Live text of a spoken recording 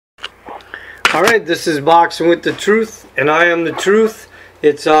Alright, this is Boxing with the Truth, and I am the Truth.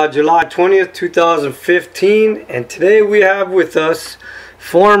 It's July 20th, 2015, and today we have with us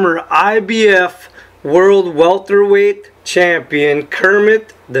former IBF World Welterweight Champion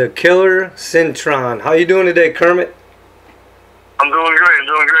Kermit the Killer Cintron. How you doing today, Kermit? I'm doing great,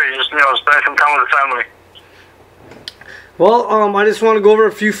 Just, spending some time with the family. Well, I just want to go over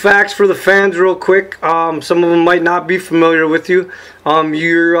a few facts for the fans real quick. Some of them might not be familiar with you.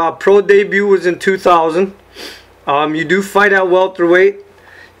 Your pro debut was in 2000. You do fight at welterweight.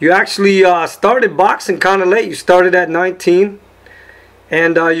 You actually started boxing kind of late. You started at 19.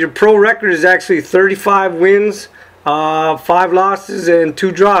 And your pro record is actually 35 wins, 5 losses, and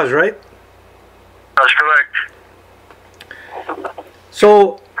 2 draws, right? That's correct.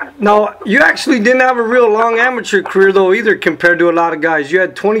 So, now, you actually didn't have a real long amateur career, though, either, compared to a lot of guys. You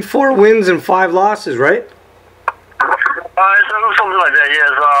had 24 wins and 5 losses, right? Something like that, yes.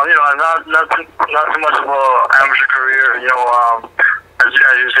 Not too much of an amateur career. As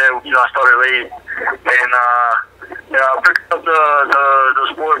you said, I started late, and I picked up the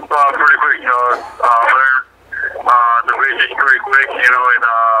sport pretty quick. Learned the basics pretty quick. And really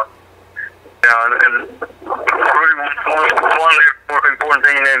one of the important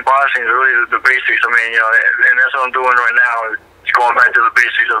things in boxing is really the basics. And that's what I'm doing right now. Is going back to the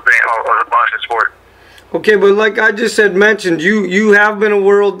basics of the boxing sport. Okay, but like I just had mentioned, you have been a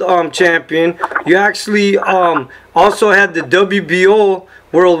world champion. You actually also had the WBO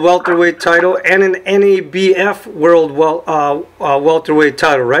World Welterweight title and an NABF World Welterweight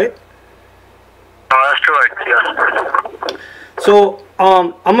title, right? That's correct, yes. So,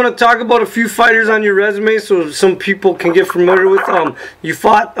 I'm going to talk about a few fighters on your resume so some people can get familiar with them. You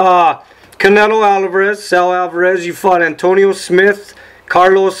fought Canelo Alvarez, Sal Alvarez. You fought Antonio Smith,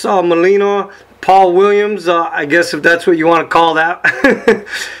 Carlos Molina, Paul Williams, I guess if that's what you want to call that.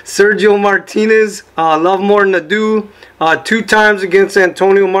 Sergio Martinez, Lovemore Nadu, 2 times against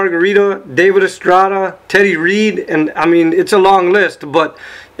Antonio Margarita, David Estrada, Teddy Reed, and I mean, it's a long list, but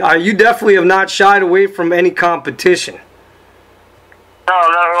you definitely have not shied away from any competition. No, not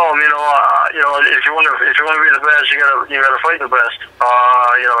at all. If you want to be the best, you gotta fight the best.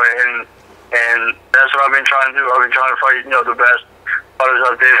 And that's what I've been trying to do. I've been trying to fight, the best fighters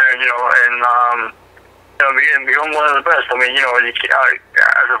out there, and become one of the best. As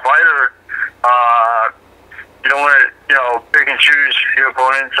a fighter, you don't want to, pick and choose your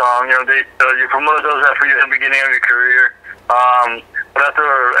opponents. Your promoter does that for you in the beginning of your career. But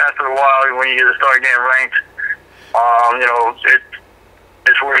after a while, when you start getting ranked,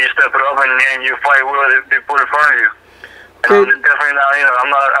 it's where you step it up and you fight what they put in front of you. And I'm definitely not. I'm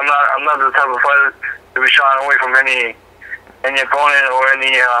not the type of fighter to be shying away from any opponent or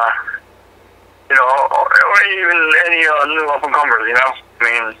any or even any new up and comers. You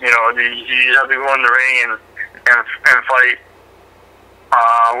just have to go in the ring and fight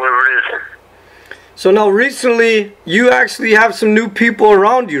whatever it is. So now recently, you actually have some new people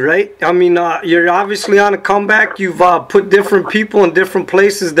around you, right? You're obviously on a comeback. You've put different people in different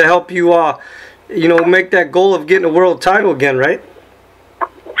places to help you, make that goal of getting a world title again, right?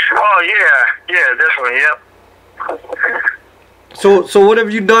 Oh yeah, definitely, yep. So what have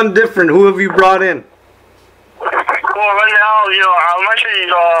you done different? Who have you brought in? Well, right now, I'm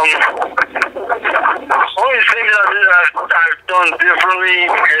actually only thing that I've done differently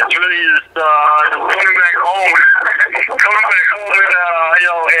is really just coming back home, and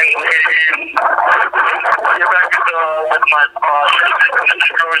get back to my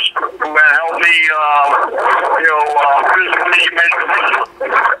coach who had helped me, physically, mentally,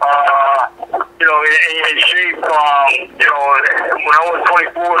 in shape. When I was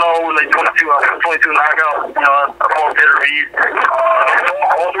 24, like 22 knockouts, I fought Teddy Reed.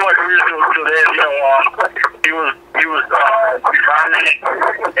 All through my career till then, he was behind me,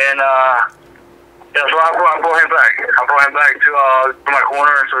 and so I brought him back. I brought him back to my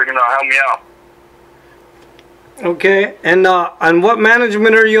corner so he can help me out. Okay, and what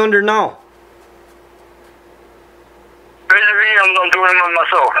management are you under now? Basically, I'm doing it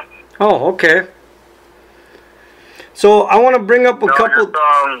myself. Oh, okay. So I want to bring up a couple.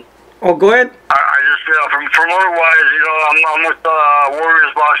 Oh, go ahead. I just, from promoter-wise, I'm with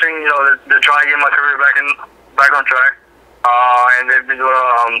Warriors Boxing. They're trying to get my career back on track, and they've been doing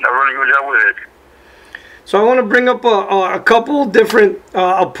a really good job with it. So I want to bring up a couple different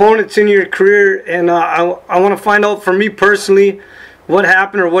opponents in your career, and I want to find out, for me personally, what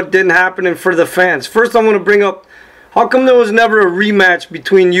happened or what didn't happen, and for the fans. First, I want to bring up, how come there was never a rematch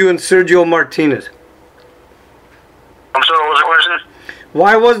between you and Sergio Martinez? I'm sorry, what was the question?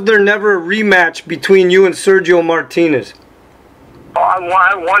 Why was there never a rematch between you and Sergio Martinez? I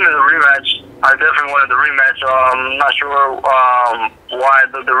wanted a rematch. I definitely wanted the rematch. I'm not sure why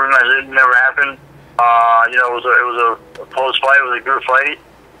the rematch never happened. You know, it was a close fight. It was a good fight.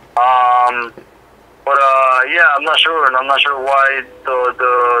 But yeah, I'm not sure, and I'm not sure why the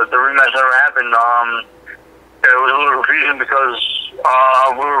rematch never happened. It was a little confusing because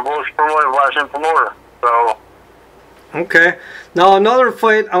we were both promoted by the same promoter. So. Okay. Now another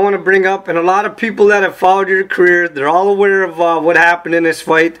fight I want to bring up, and a lot of people that have followed your career, they're all aware of what happened in this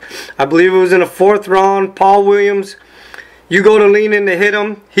fight. I believe it was in the 4th round. Paul Williams, you go to lean in to hit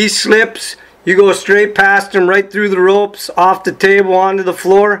him. He slips. You go straight past him, right through the ropes, off the table, onto the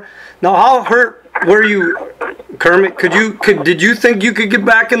floor. Now, how hurt were you, Kermit? Did you think you could get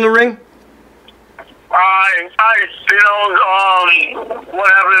back in the ring? What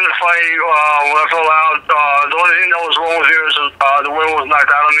happened in the fight, when I fell out, the only thing that was wrong with it was the wind was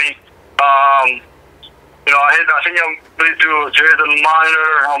knocked out of me. I think I really to hit the monitor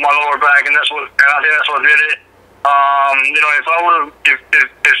on my lower back, and I think that's what did it. If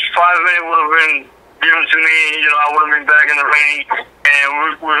 5 minutes would have been given to me, I would have been back in the ring, and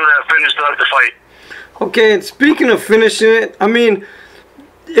we would have finished the fight. Okay, and speaking of finishing it, I mean,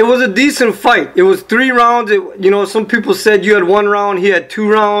 it was a decent fight. It was 3 rounds. Some people said you had 1 round, he had 2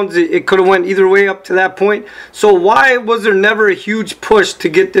 rounds. It could have went either way up to that point. So why was there never a huge push to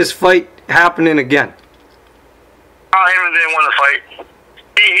get this fight happening again? Him didn't want to fight.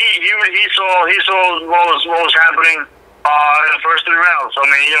 He saw what was happening in the first 3 rounds. I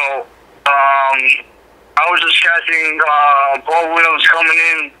mean, I was just catching Paul Williams coming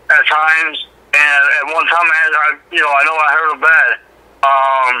in at times, and at one time I know I hurt him bad.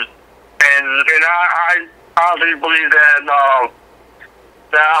 And I honestly believe that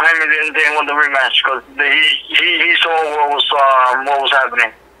Heyman didn't want the rematch because he saw what was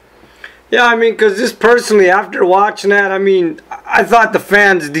happening. Yeah, I mean, because just personally, after watching that, I mean, I thought the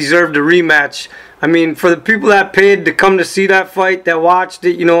fans deserved a rematch. I mean, for the people that paid to come to see that fight, that watched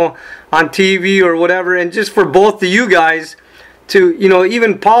it, on TV or whatever, and just for both of you guys to,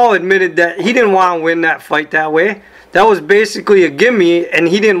 even Paul admitted that he didn't want to win that fight that way. That was basically a gimme, and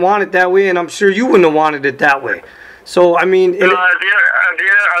he didn't want it that way, and I'm sure you wouldn't have wanted it that way. So, I mean... At the end of the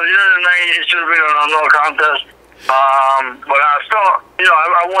night, it should have been a no contest. But I felt,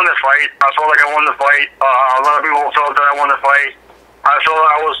 I won the fight. I felt like I won the fight. A lot of people felt that I won the fight. I felt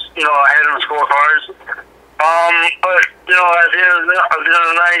I was, ahead of the scorecards. But, at the end of the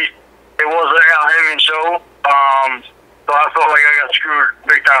night, it was a Al Heyman show. So I felt like I got screwed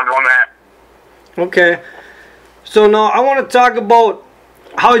big time on that. Okay. So now I want to talk about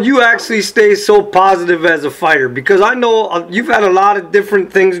how you actually stay so positive as a fighter, because I know you've had a lot of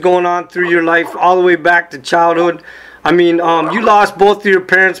different things going on through your life all the way back to childhood. I mean, you lost both of your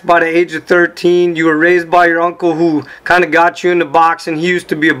parents by the age of 13. You were raised by your uncle who kind of got you into boxing. He used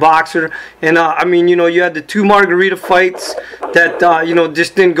to be a boxer. And, I mean, you had the 2 margarita fights that,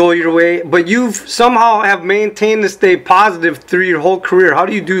 just didn't go your way. But you've somehow have maintained to stay positive through your whole career. How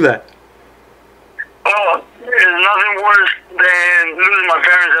do you do that? Oh, there's nothing worse than losing my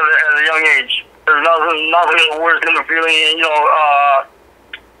parents at a young age. There's nothing worse than the feeling,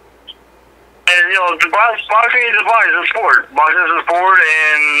 the boxing is a sport. Boxing is a sport,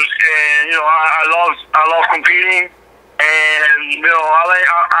 and I love competing, and I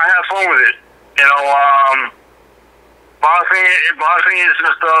have fun with it. Boxing is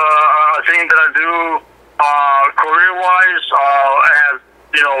just a thing that I do career-wise. I have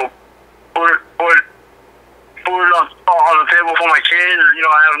put food on the table for my kids.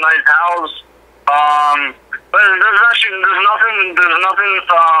 I have a nice house. But there's nothing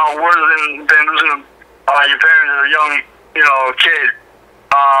worse than losing your parents as a young kid.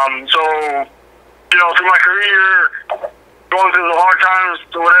 So through my career, going through the hard times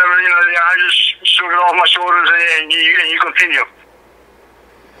or whatever, I just shook it off my shoulders and you continue.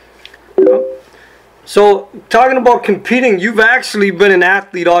 So, talking about competing, you've actually been an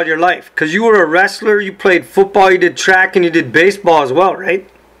athlete all your life, because you were a wrestler, you played football, you did track, and you did baseball as well, right?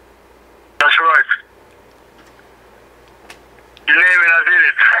 That's right. You name it, I did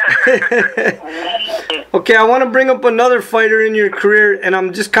it. Okay, I want to bring up another fighter in your career, and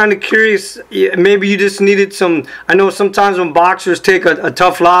I'm just kind of curious, maybe you just needed some, I know sometimes when boxers take a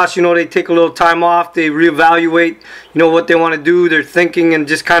tough loss, they take a little time off, they reevaluate, what they want to do, their thinking, and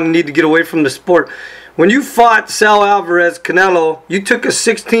just kind of need to get away from the sport. When you fought Sal Alvarez Canelo, you took a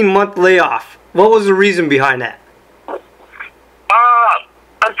 16-month layoff. What was the reason behind that? I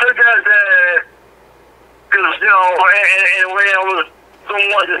took that because, in a way I was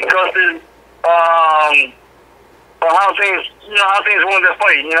somewhat disgusted on how things went to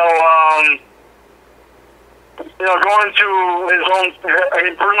fight. going to his own,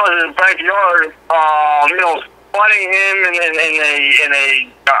 pretty much his backyard, fighting him in a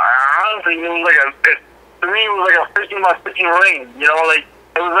honestly, it was like to me, it was like a 15 by 15 ring. There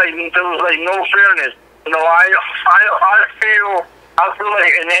was like no fairness. I feel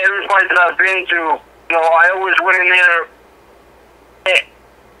like in every fight that I've been to, I always went in there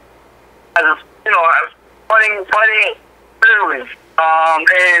as fighting fairly.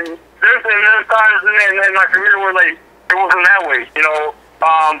 And there's times in my career where like it wasn't that way,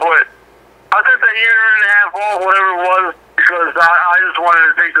 but I took that year and a half off, whatever it was, because I just wanted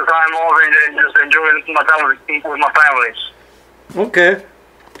to take the time off and just enjoy my time with my family. Okay.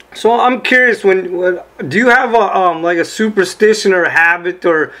 So I'm curious, when do you have a like a superstition or a habit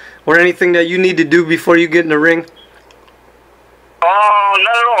or anything that you need to do before you get in the ring?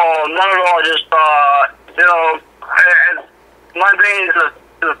 Not at all. Just my thing is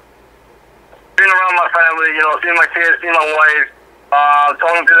just being around my family, seeing my kids, seeing my wife,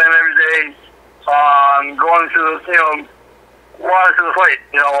 talking to them every day, going to watching to the fight.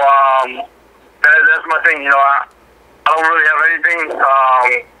 That's my thing. I don't really have anything.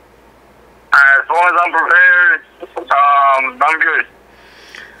 As long as I'm prepared, I'm good.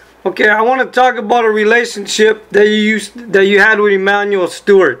 Okay, I want to talk about a relationship that you had with Emanuel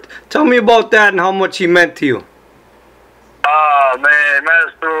Steward. Tell me about that and how much he meant to you. Man,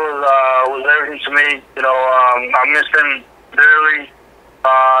 Emanuel Steward was everything to me. I missed him dearly.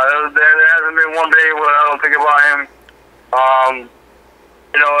 There hasn't been one day where I don't think about him.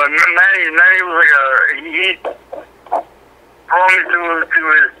 Manny was like he brought me to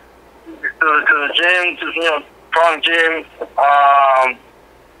the gym, to strong gym.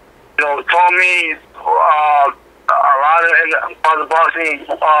 Taught me a lot about the boxing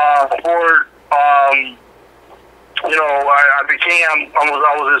sport.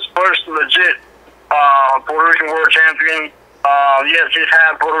 I was his first legit Puerto Rican world champion. Yes, he's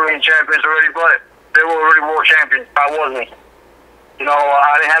had Puerto Rican champions already, but they were already world champions. I wasn't.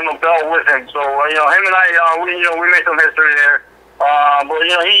 I didn't have no belt with him. So him and I, we made some history there. But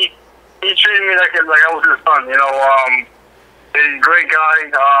he treated me like I was his son. He's a great guy.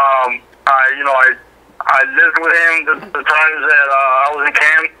 I lived with him the times that I was in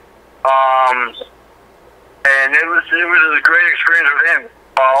camp. And it was a great experience with him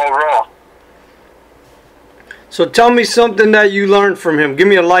overall. So tell me something that you learned from him. Give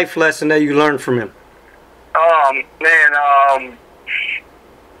me a life lesson that you learned from him. One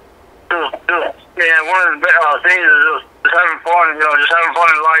of the things is just having fun. Just having fun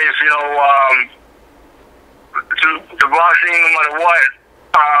in life. To boxing, no matter what.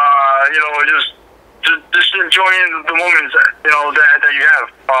 Just enjoying the moments that you have.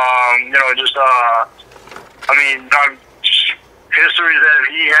 Histories that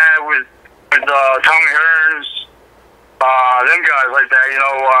he had with Tommy Hearns, them guys like that.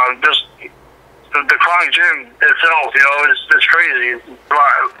 Just the Chronic Gym itself. It's crazy. It's a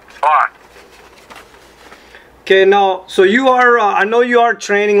lot. Okay, now, so you are, I know you are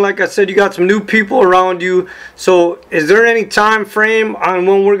training. Like I said, you got some new people around you. So is there any time frame on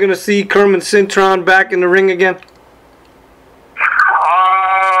when we're going to see Kermit Cintron back in the ring again?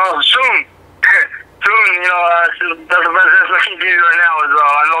 Soon. Soon, that's the best answer I can give you right now. I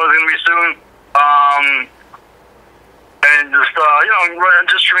know it's going to be soon. And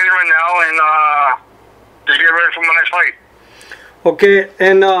just training right now and just get ready for my next fight. Okay,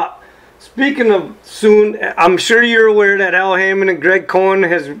 and speaking of soon, I'm sure you're aware that Al Heyman and Greg Cohen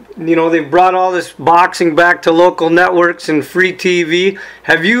has, they've brought all this boxing back to local networks and free TV.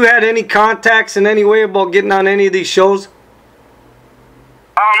 Have you had any contacts in any way about getting on any of these shows?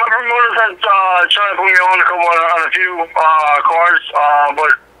 My promoters have tried to put me on a few cards,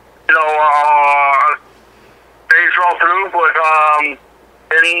 but they fell through. But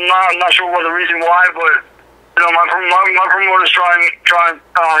and I'm not sure what the reason why, but my promoter's trying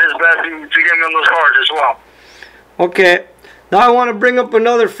his best to get me on those cards as well. Okay. Now I want to bring up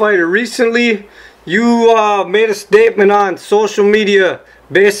another fighter. Recently, you made a statement on social media.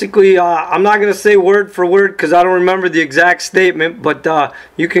 Basically, I'm not going to say word for word because I don't remember the exact statement, but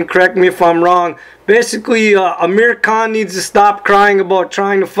you can correct me if I'm wrong. Basically, Amir Khan needs to stop crying about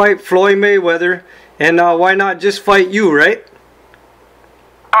trying to fight Floyd Mayweather, and why not just fight you, right?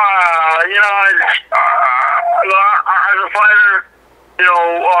 As a fighter, you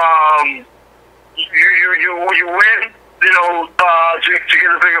win, to get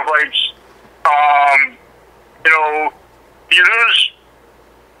the bigger fights. You lose,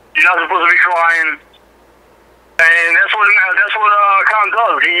 you're not supposed to be crying, and that's what Khan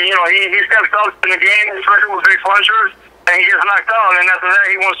does. He steps up in the game, especially with big punchers, and he gets knocked out, and after that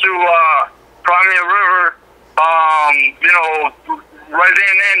he wants to cry me a river you know, right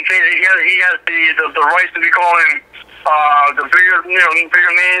then he has the rights to be calling the bigger, you know,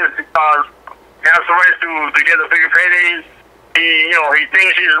 bigger names. He has the rights to get the bigger paydays. You know, he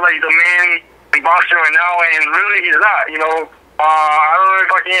thinks he's like the man in boxing right now, and really he's not. You know, I don't know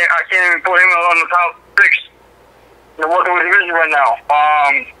if I can't even put him on the top 6 in the welterweight division right now.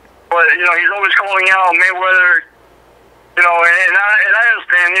 But you know, he's always calling out Mayweather. You know, and I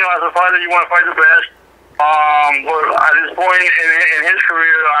understand. You know, as a fighter, you want to fight the best. But at this point in his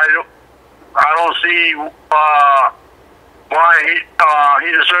career, I don't see why he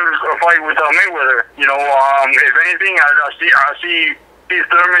deserves a fight with Mayweather. You know, if anything, I see Keith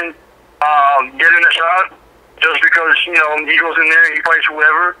Thurman getting a shot just because, you know, he goes in there and he fights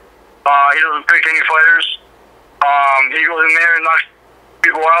whoever. He doesn't pick any fighters. He goes in there and knocks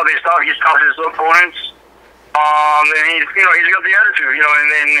people out. He stops his opponents. And he's got the attitude, you know,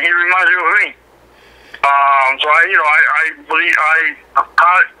 and he reminds you of me. So I believe I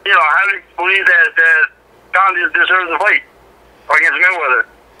highly believe that Khan deserves the fight against Mayweather.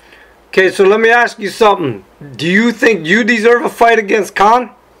 Okay, so let me ask you something. Do you think you deserve a fight against Khan?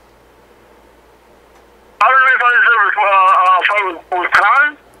 I don't know if I deserve a fight with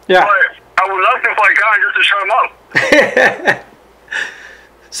Khan. Yeah. But I would love to fight Khan just to shut him up.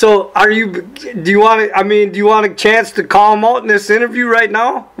 So, do you want a chance to call him out in this interview right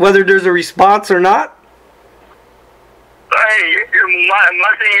now, whether there's a response or not? Hey,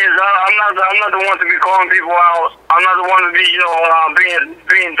 my thing is, I'm not the one to be calling people out. I'm not the one to be, you know,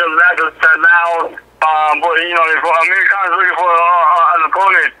 being that loud. But you know, if Amir Khan is looking for an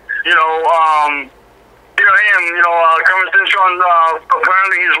opponent, you know, him, you know, Kermit Cintron,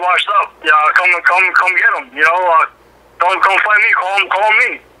 apparently he's washed up. Yeah, come get him. You know, don't come fight me. Call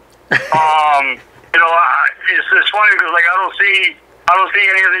me. You know, it's funny because like I don't see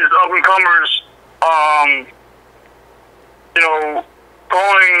any of these up and comers. You know,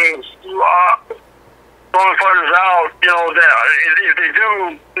 throwing fighters out. You know, that if they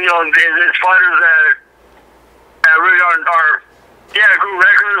do, you know, it's fighters that really are good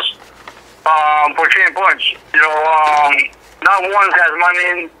records, but can't punch. You know, not once has my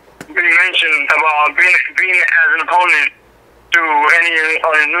name been mentioned about being as an opponent to any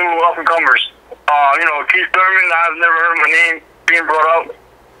new up and comers. You know, Keith Thurman, I've never heard my name being brought up.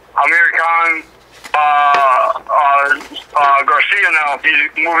 Amir Khan. Garcia now,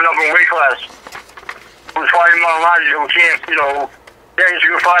 he's moving up in weight class. Who's fighting Martinez, who can't, you know, yeah, he's a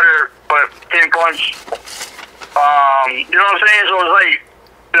good fighter, but can't punch. You know what I'm saying? So it's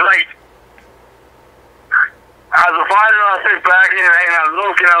like, as a fighter, I sit back and I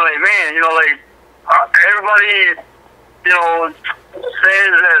look and I'm like, man, you know, like, everybody, you know,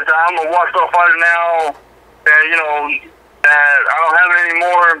 says that I'm a washed-up fighter now, that, you know, that I don't have it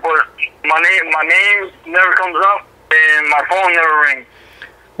anymore, but my name never comes up and my phone never rings.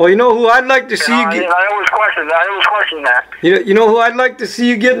 Well, you know who I'd like to see you get. I always question that. You know who I'd like to see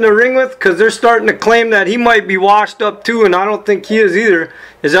you get in the ring with, because they're starting to claim that he might be washed up too, and I don't think he is either.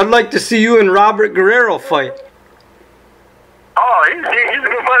 Is I'd like to see you and Robert Guerrero fight. Oh, he's a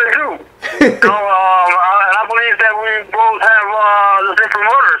good fighter too. So, and I believe that we both have the same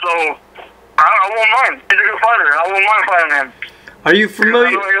promoter, so. I won't mind. He's a good fighter. I won't mind fighting him. Are you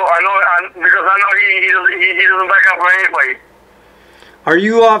familiar? Because I know he doesn't back up for anybody. Are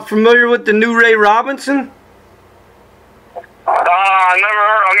you familiar with the new Ray Robinson? I never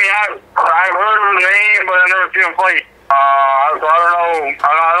heard. I mean, I've heard of the name, but I never seen him fight. So I don't know. I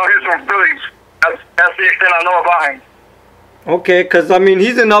know he's from Philly. That's the extent I know about him. Okay, because I mean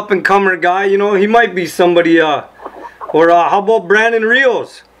he's an up and comer guy. You know, he might be somebody. Or how about Brandon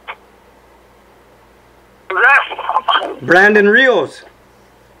Rios? Who's that? Brandon Rios.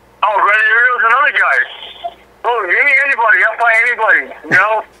 Oh, Brandon Rios, another guy. Oh, give me anybody. I'll fight anybody. You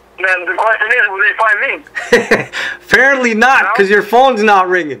know. Then the question is, will they fight me? Apparently not, because your phone's not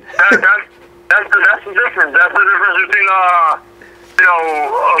ringing. That's the difference. That's the difference between you know,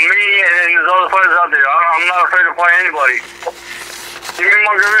 me and there's other fighters out there. I'm not afraid to fight anybody. Give me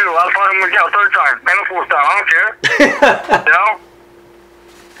Margarito. I'll fight him again a third time and a fourth time. I don't care. You know.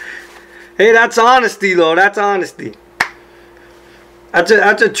 Hey, that's honesty, though. That's honesty. That's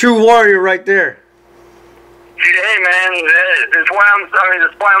a true warrior right there. Hey, man, that's why I'm still in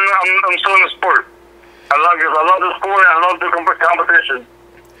the sport. I love the sport and I love the competition.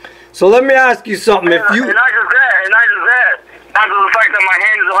 So let me ask you something. If you and not just that, not just the fact that my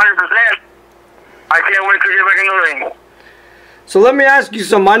hand is 100%. I can't wait to get back in the ring. So let me ask you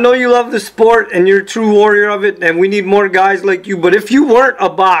something. I know you love the sport and you're a true warrior of it, and we need more guys like you. But if you weren't a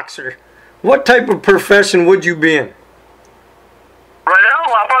boxer, what type of profession would you be in? Right now,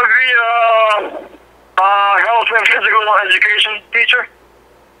 I'll probably be physical education teacher.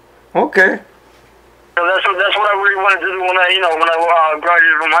 Okay. So that's what I really wanted to do when I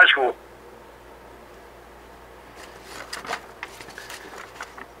graduated from high school.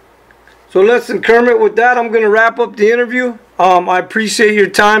 So listen, Kermit, with that, I'm going to wrap up the interview. I appreciate your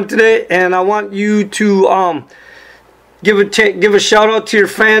time today, and I want you to give a shout out to your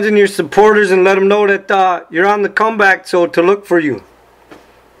fans and your supporters and let them know that you're on the comeback, so to look for you.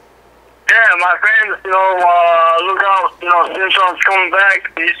 Yeah, my fans, look out. Cintron's coming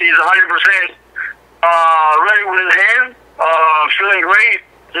back. He's 100% ready with his hand. Feeling great.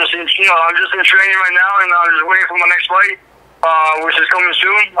 I'm just in training right now, and I'm just waiting for my next fight, which is coming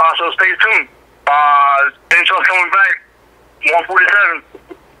soon. So stay tuned. Cintron's coming back. 147.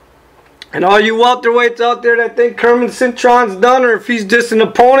 And all you welterweights out there that think Kermit Cintron's done, or if he's just an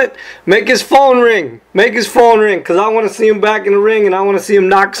opponent, make his phone ring. Make his phone ring, because I want to see him back in the ring, and I want to see him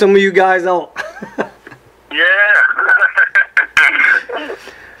knock some of you guys out. Yeah.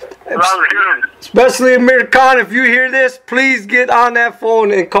 Especially Amir Khan, if you hear this, please get on that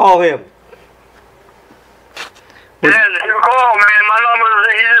phone and call him. Yeah, give a call, man. My number is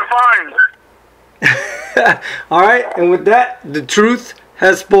easy to find. All right, and with that, the truth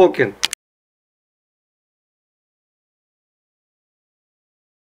has spoken.